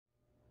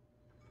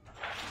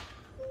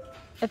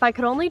If I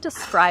could only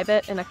describe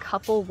it in a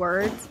couple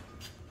words,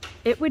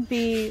 it would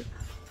be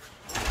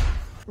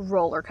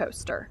roller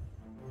coaster.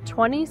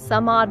 20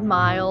 some odd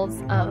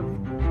miles of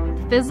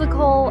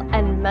physical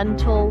and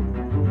mental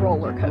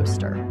roller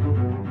coaster.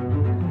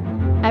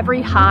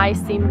 Every high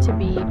seemed to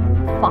be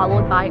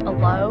followed by a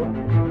low,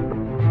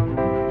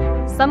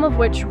 some of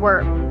which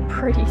were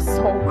pretty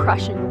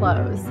soul-crushing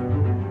lows.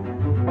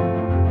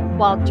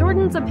 While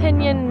Jordan's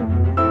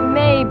opinion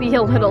may be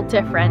a little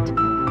different,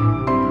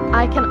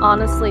 I can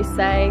honestly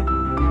say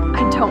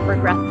I don't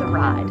regret the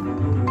ride.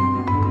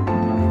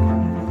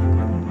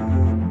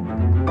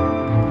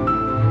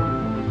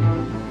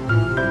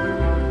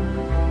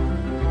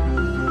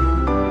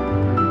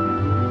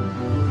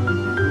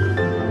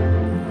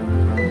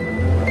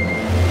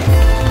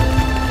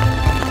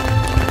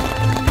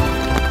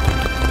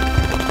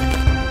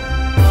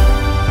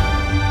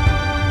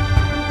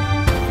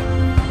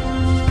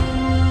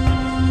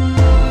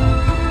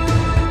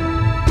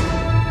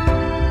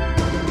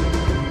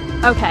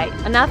 Okay,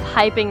 enough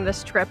hyping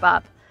this trip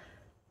up.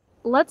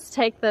 Let's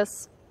take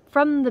this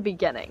from the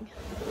beginning.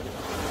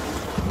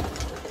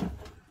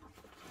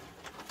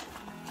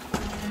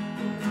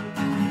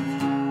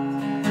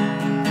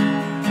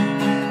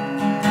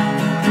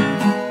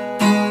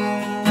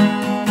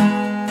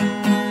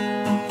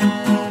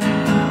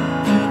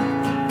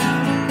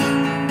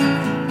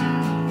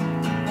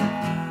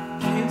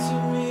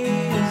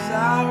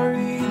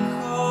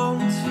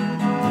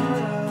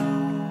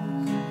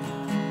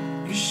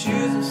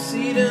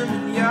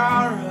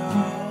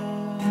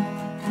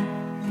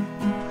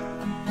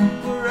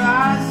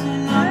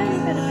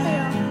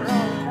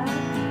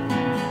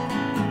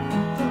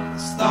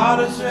 Thought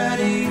I was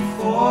ready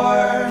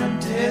for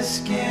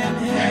disc and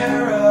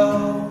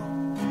harrow,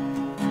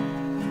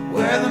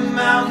 where the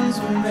mountains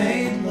were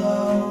made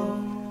low,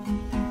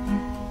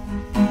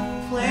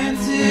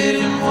 planted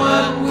in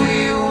what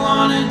we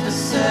wanted to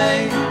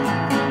say.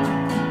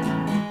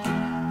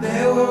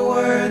 There were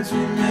words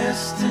we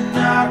missed in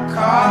our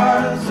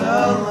cars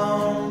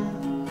alone.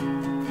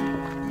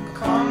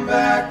 Come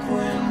back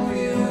when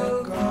we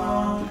were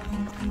gone,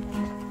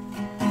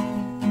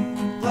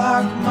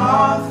 like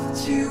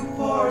moth to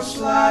porch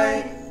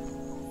light.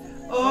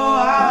 Oh,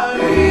 I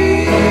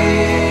read,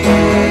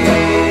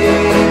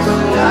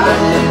 but I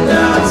did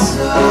not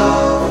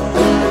sow.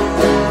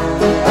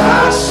 I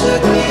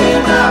shook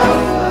and I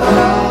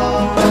fell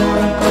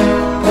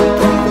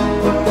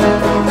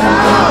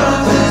out of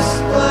this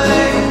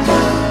place.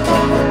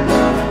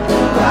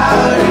 I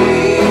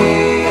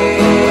read,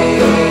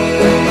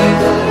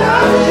 but I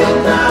did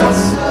not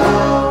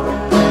sow.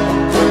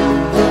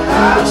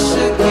 I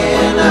shook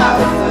and I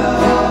fell.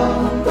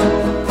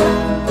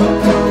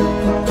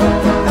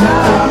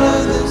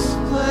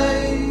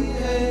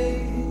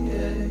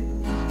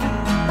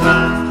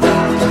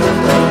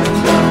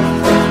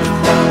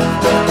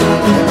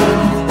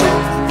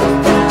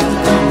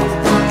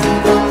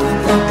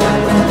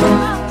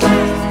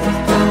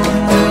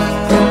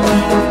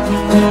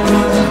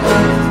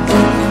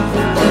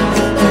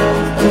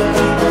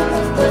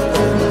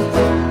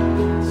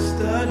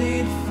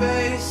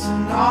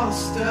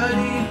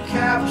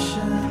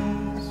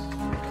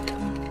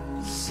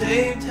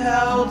 Saved,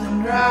 held,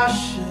 and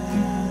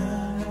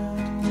rationed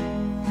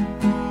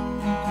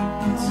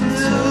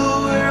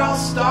until we're all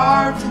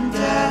starved and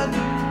dead.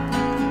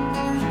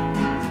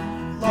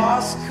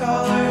 Lost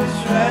colors,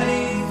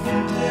 ready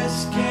for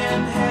disc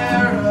and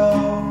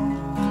harrow,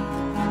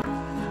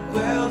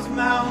 where those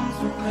mountains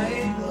were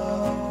made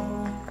low.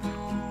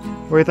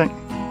 What do you think?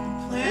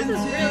 This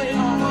is really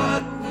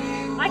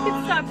awesome. I could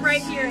stop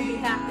right here and be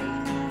happy.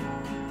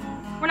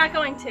 We're not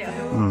going to,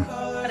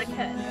 but I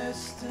could.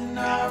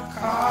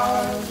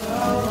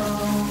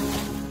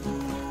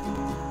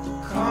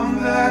 Come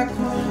back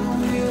when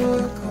we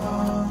were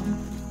gone,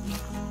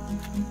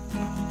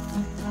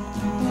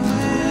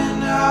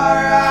 when our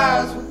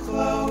eyes were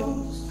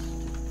closed.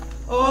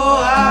 Oh,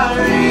 I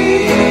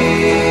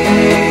read,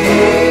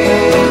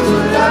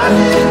 but I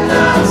did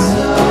not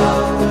sow.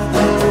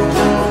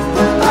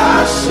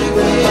 I shook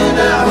and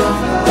I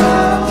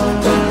fell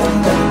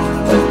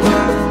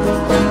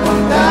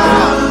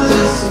out of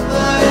this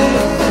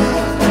place.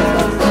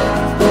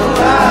 Oh,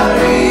 I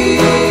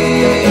read,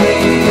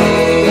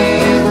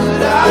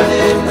 but I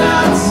did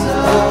not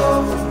sow.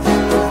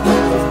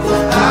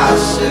 I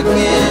shook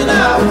and I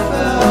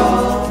fell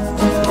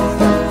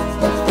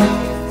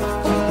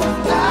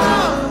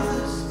out of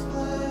this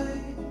place.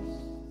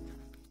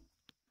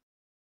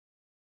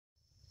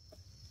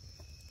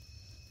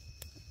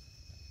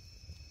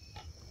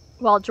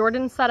 While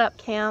Jordan set up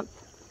camp,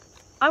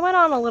 I went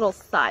on a little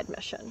side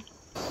mission.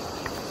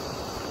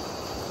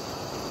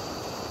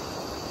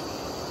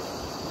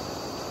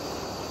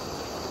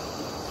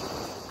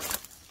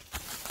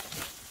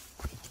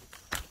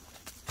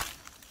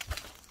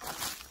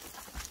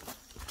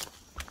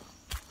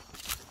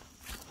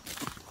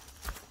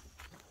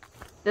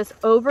 This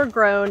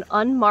overgrown,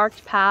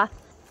 unmarked path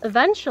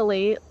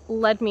eventually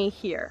led me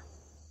here.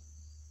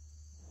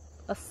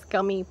 A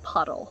scummy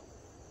puddle.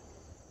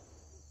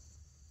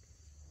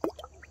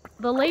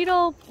 The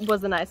ladle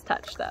was a nice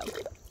touch, though.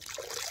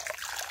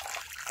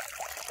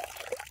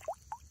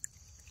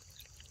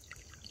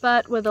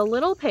 But with a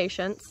little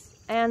patience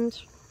and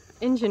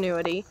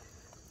ingenuity,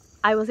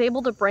 I was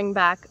able to bring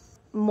back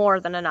more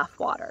than enough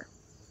water.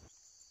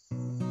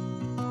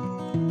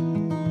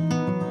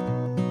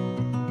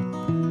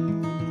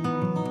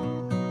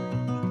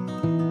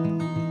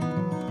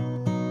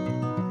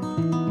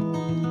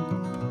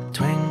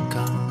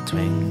 Twinkle,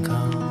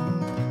 twinkle,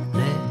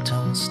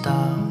 little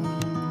star,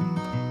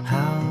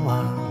 how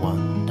I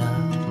wonder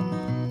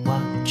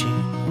what you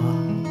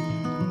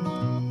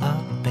are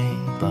up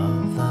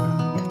above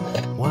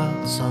the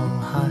world so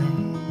high,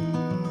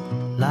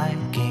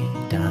 like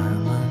a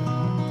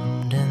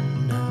diamond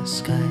in the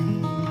sky.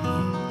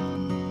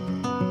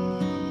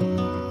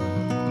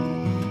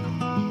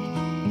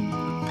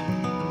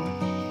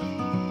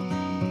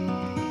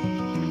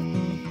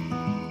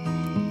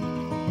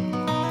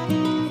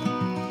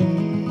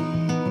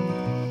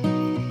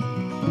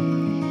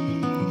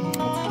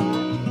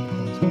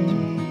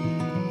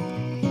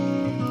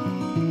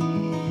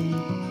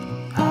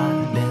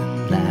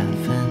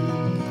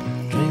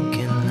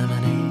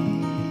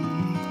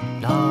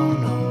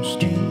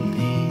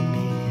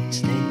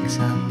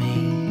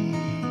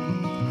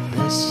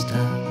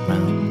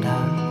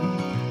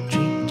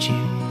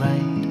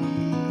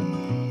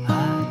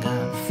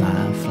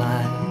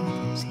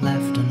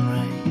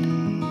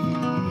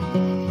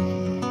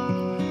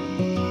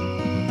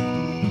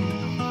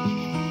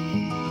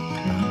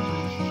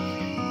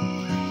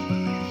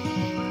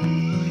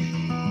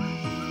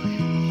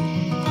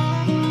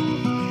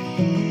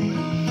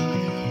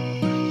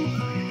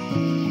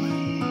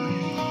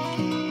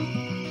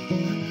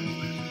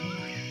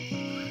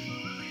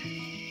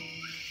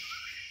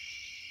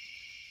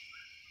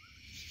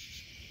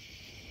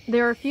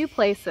 There are few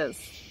places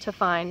to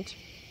find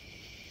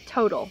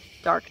total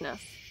darkness,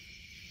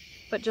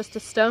 but just a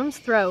stone's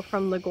throw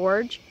from the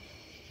gorge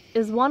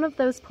is one of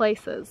those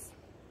places,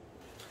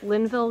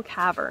 Linville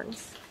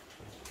Caverns.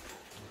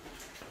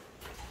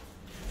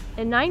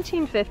 In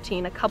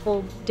 1915, a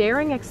couple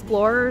daring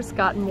explorers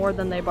got more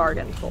than they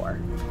bargained for.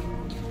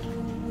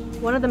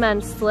 One of the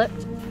men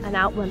slipped and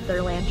out went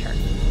their lantern,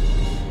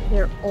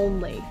 their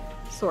only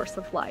source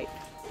of light.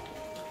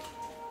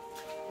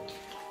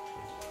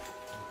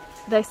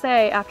 They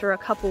say after a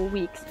couple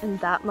weeks in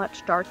that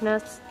much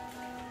darkness,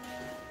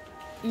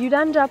 you'd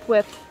end up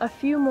with a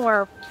few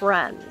more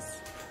friends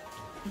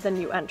than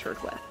you entered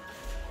with.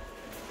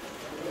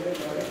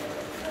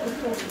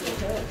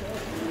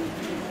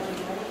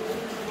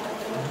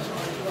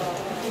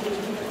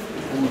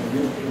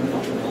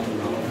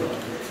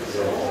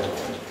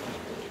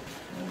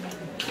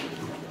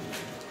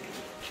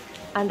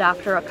 And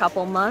after a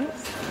couple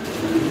months,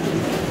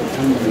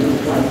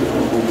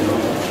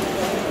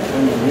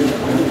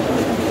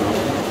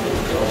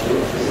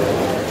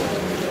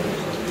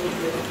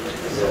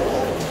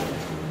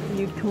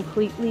 you'd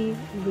completely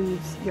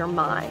lose your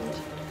mind.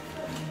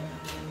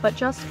 But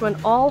just when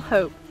all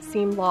hope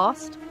seemed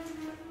lost,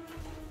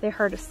 they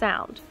heard a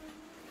sound.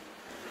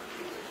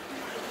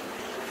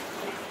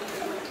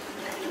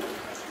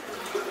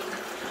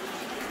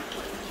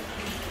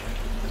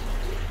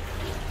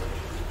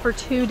 For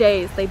 2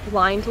 days, they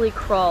blindly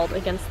crawled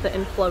against the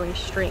inflowing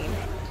stream,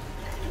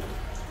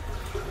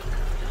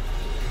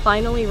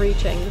 finally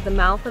reaching the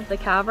mouth of the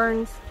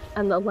caverns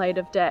and the light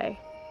of day.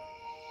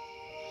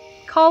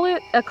 Call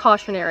it a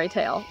cautionary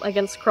tale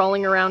against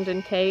crawling around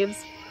in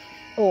caves,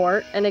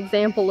 or an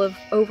example of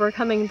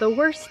overcoming the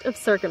worst of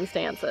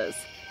circumstances.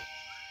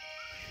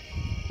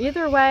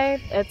 Either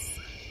way, it's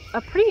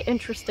a pretty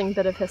interesting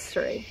bit of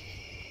history.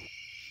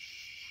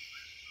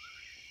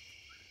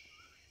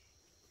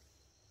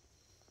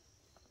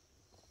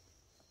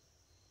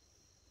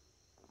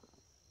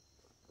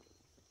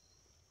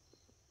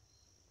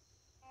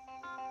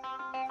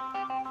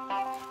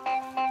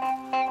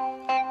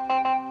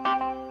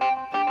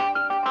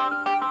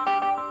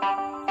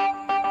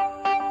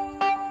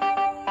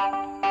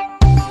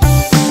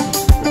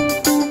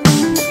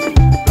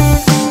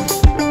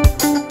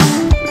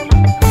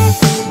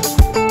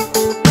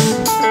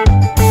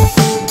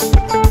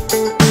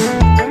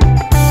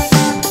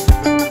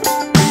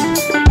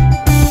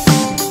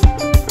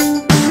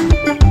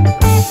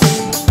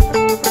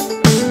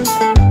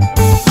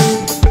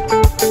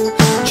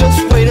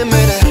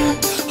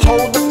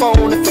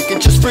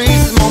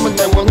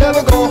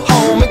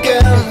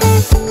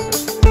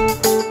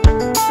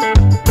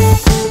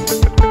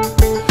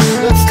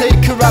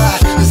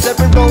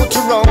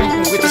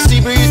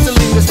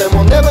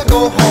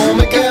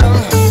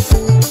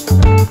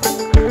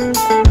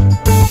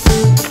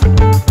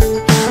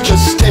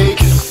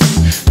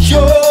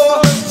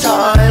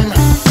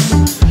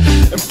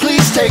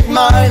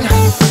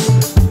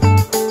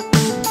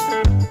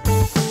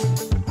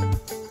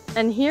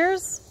 And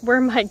here's where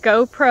my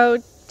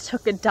GoPro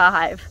took a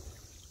dive.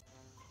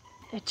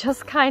 It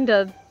just kind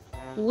of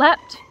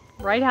leapt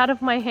right out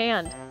of my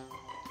hand. You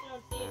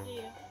don't see it, do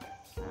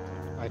you?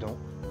 I don't.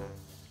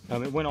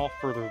 It went off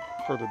further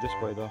this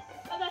way though.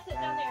 Oh, that's it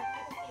down there.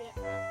 I can see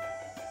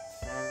it.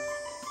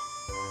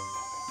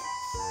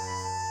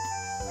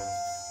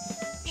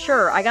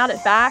 Sure, I got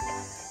it back,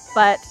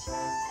 but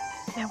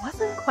it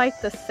wasn't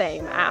quite the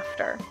same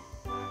after.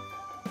 A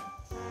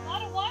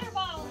lot of water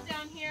bottles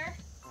down here.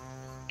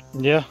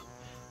 Yeah,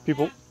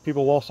 people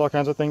lost all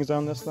kinds of things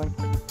down this thing.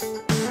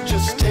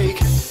 Just take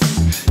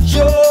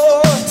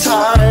your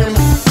time,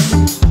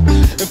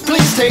 and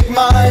please take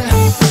mine.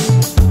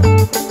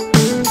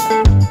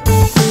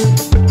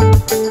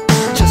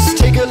 Just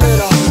take a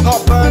little,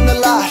 or burn the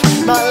light.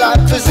 My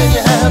life is in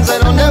your hands, I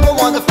don't ever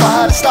want the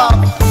fire to stop.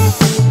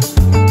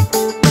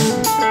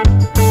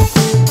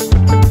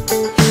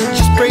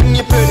 Just bring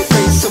your pretty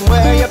face and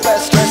wear your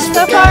best dress.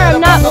 So far,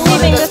 I'm not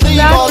believing this is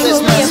actually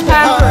will be a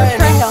path or a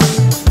trail.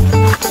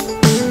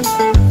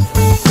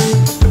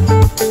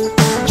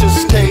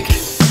 Just take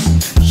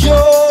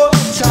your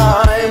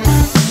time,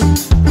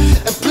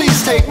 and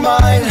please take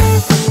mine.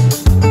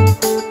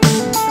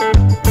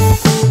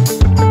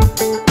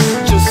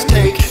 Just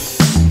take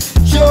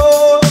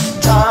your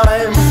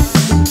time,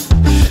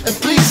 and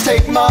please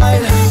take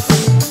mine.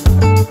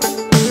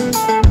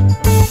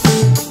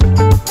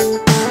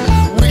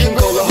 We can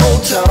call the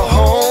hotel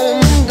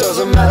home,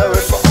 doesn't matter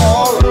if we're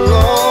all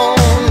alone.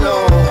 No,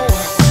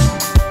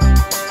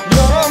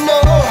 no,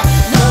 no,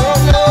 no,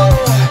 no.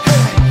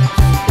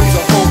 It's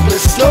a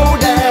hopeless slow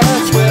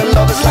dance where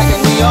love is like a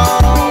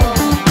neon.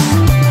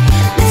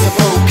 It's a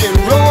broken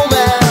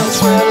romance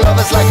where love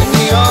is like a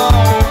neon.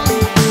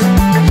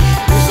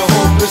 It's a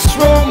hopeless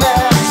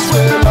romance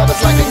where love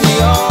is like a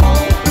neon.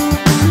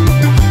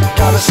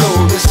 Gotta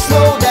slow this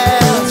slow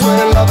dance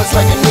where love is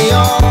like a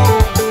neon.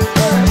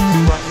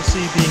 Right, you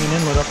see being an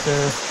inlet up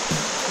there,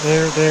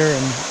 there,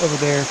 and over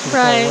there to the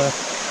far Right. left.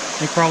 I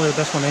think probably the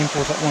best one to aim for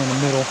is that one in the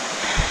middle.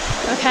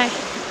 Okay.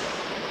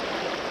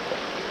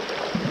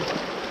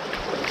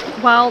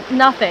 While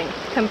nothing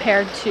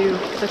compared to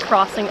the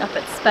crossing up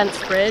at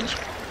Spence Ridge,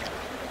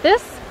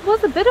 this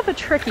was a bit of a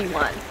tricky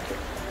one.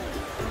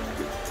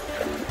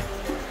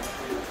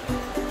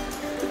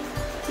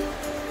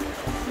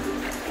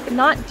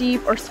 Not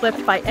deep or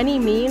swift by any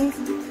means,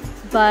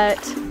 but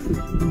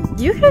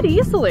you could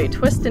easily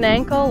twist an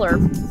ankle or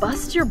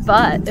bust your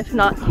butt if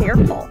not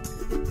careful.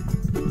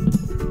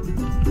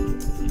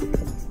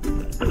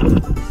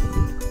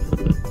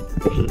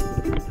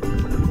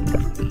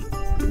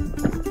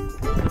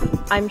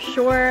 I'm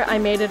sure I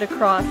made it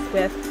across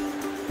with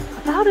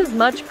about as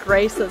much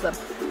grace as a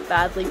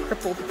badly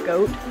crippled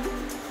goat,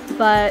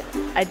 but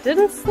I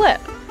didn't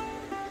slip,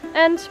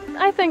 and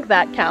I think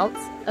that counts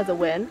as a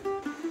win.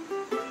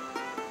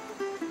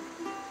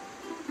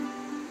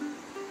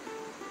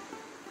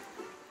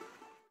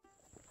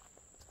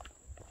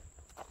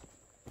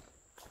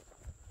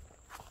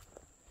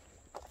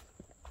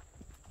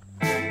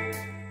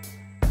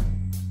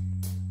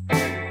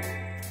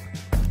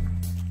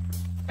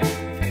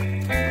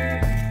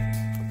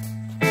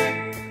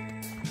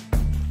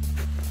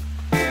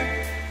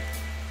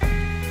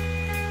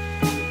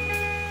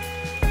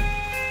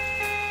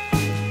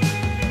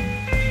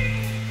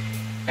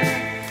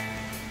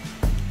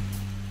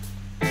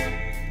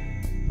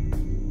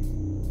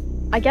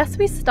 I guess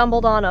we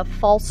stumbled on a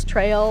false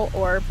trail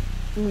or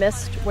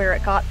missed where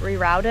it got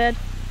rerouted.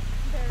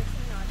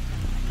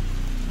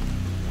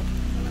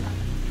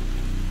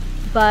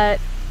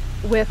 But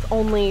with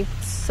only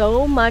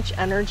so much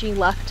energy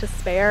left to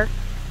spare,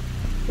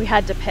 we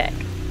had to pick.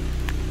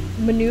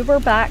 Maneuver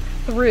back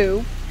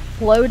through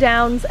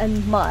blowdowns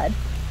and mud,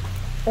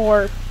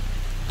 or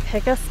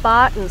pick a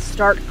spot and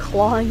start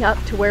clawing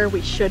up to where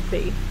we should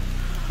be.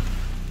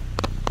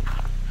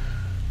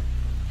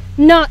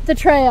 Not the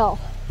trail!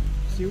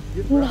 See what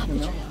you get for asking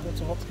now.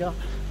 That's all it's got.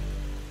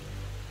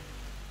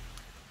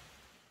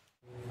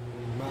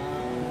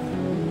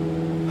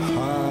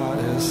 Heart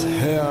is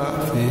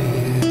heavy.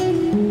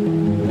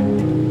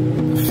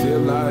 I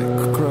feel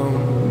like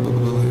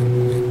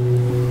crumbling.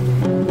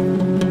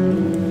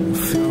 I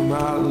feel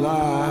my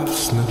life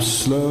slip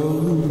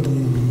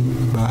slowly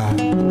by.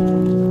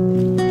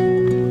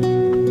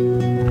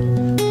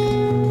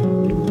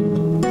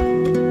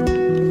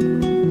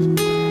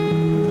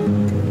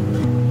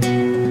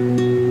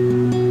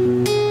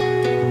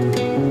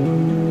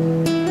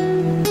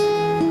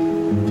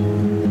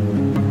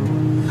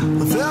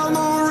 Then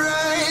the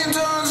rain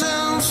turns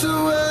into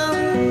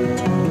wind.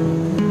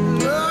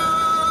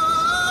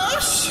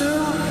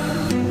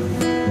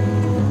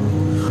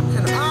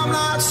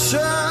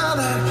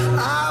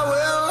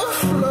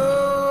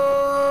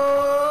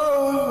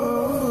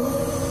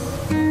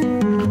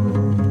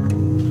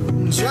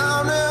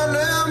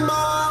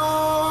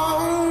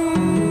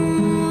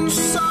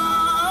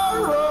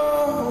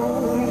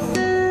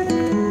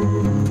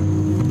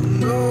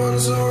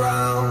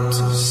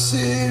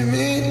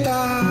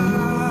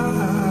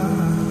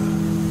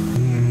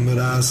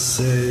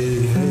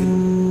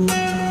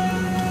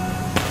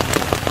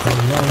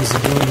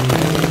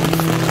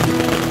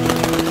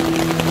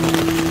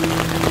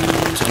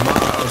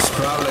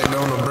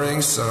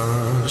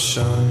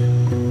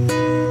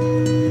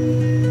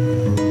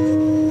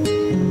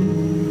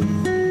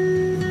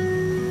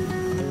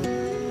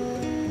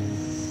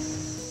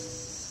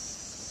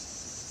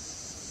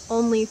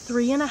 only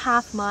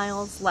 3.5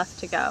 miles left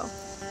to go.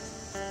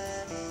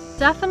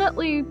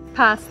 Definitely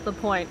past the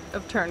point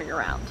of turning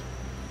around.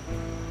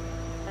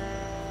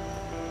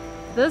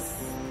 This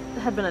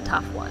had been a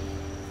tough one.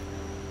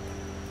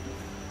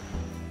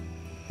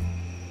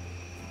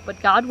 But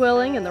God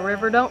willing and the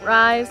river don't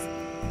rise,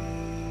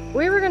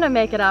 we were gonna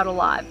make it out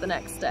alive the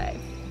next day.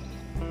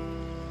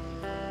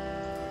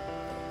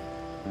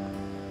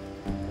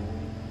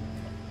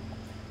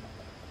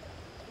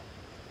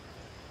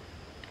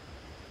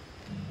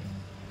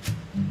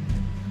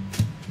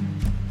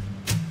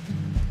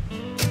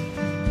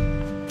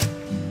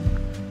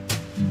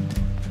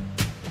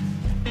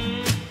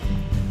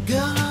 Girl,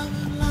 I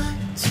would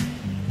like to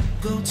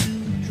go to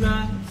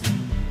drive.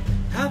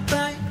 How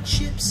about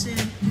chips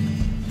and we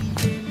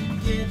can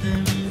get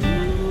them?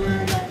 Ooh,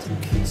 I like to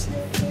kiss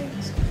their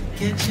face,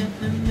 catch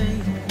up and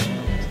make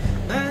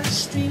by the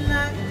street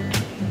light.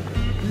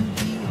 We'll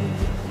be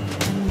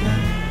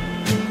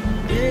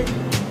ready.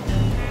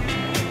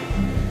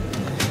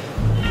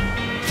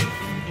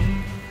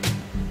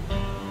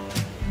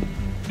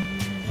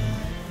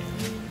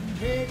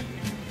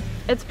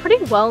 It's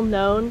pretty well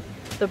known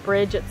the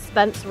bridge at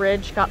Spence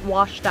Ridge got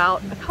washed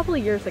out a couple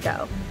of years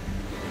ago.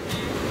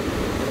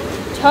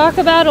 Talk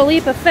about a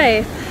leap of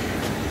faith.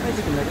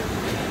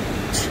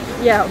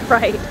 Yeah,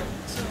 right.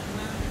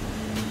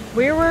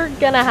 We were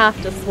gonna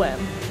have to swim.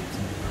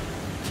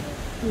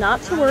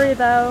 Not to worry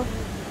though,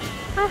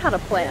 I had a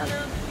plan.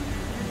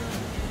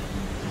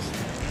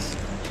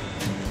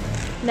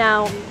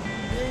 Now,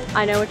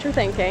 I know what you're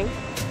thinking.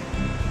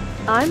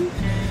 I'm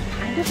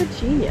kind of a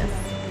genius.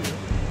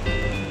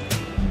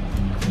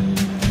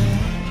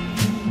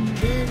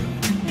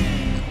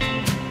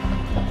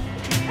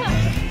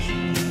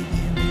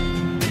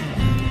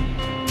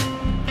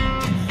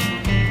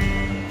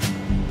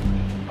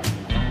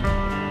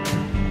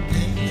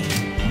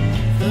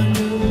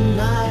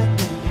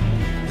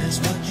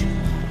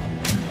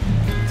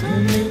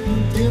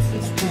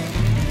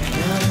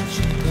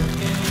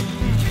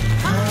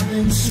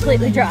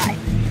 Completely dry,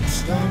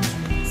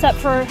 except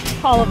for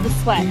all of the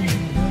sweat.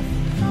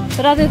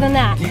 But other than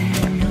that,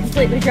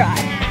 completely dry.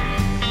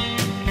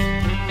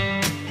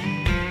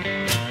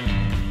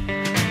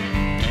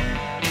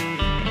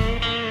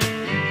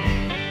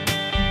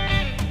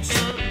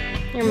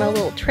 You're my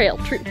little trail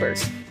trooper.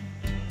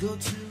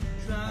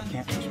 I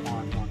can't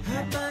respond on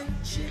camera.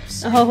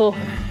 Oh.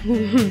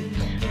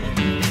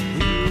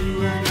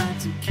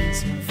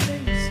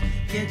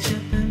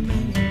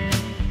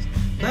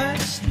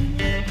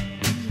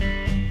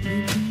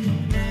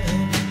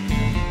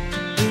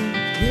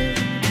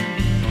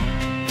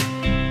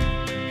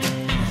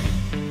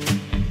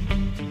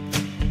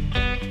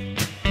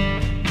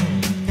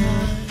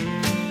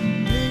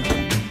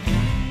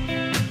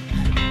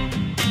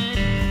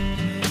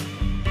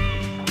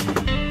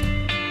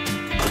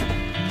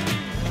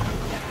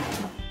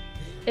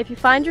 If you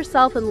find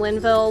yourself in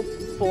Linville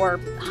for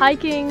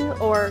hiking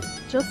or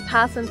just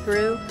passing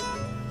through,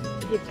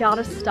 you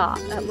gotta stop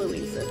at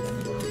Louise's.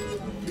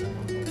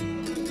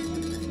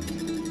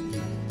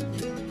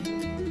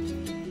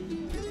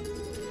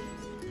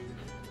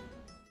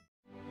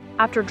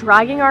 After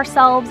dragging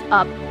ourselves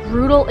up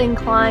brutal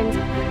inclines,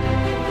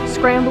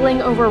 scrambling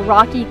over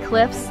rocky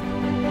cliffs,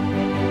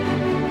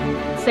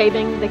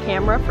 saving the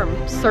camera from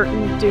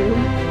certain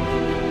doom,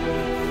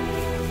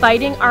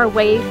 fighting our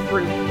way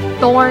through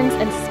thorns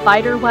and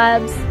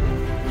spiderwebs,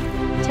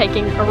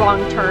 taking a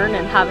wrong turn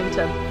and having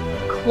to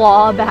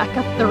claw back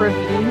up the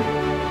ravine,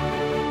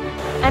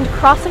 and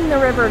crossing the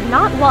river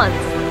not once,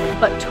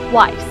 but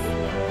twice.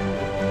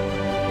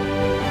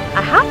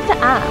 I have to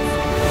ask,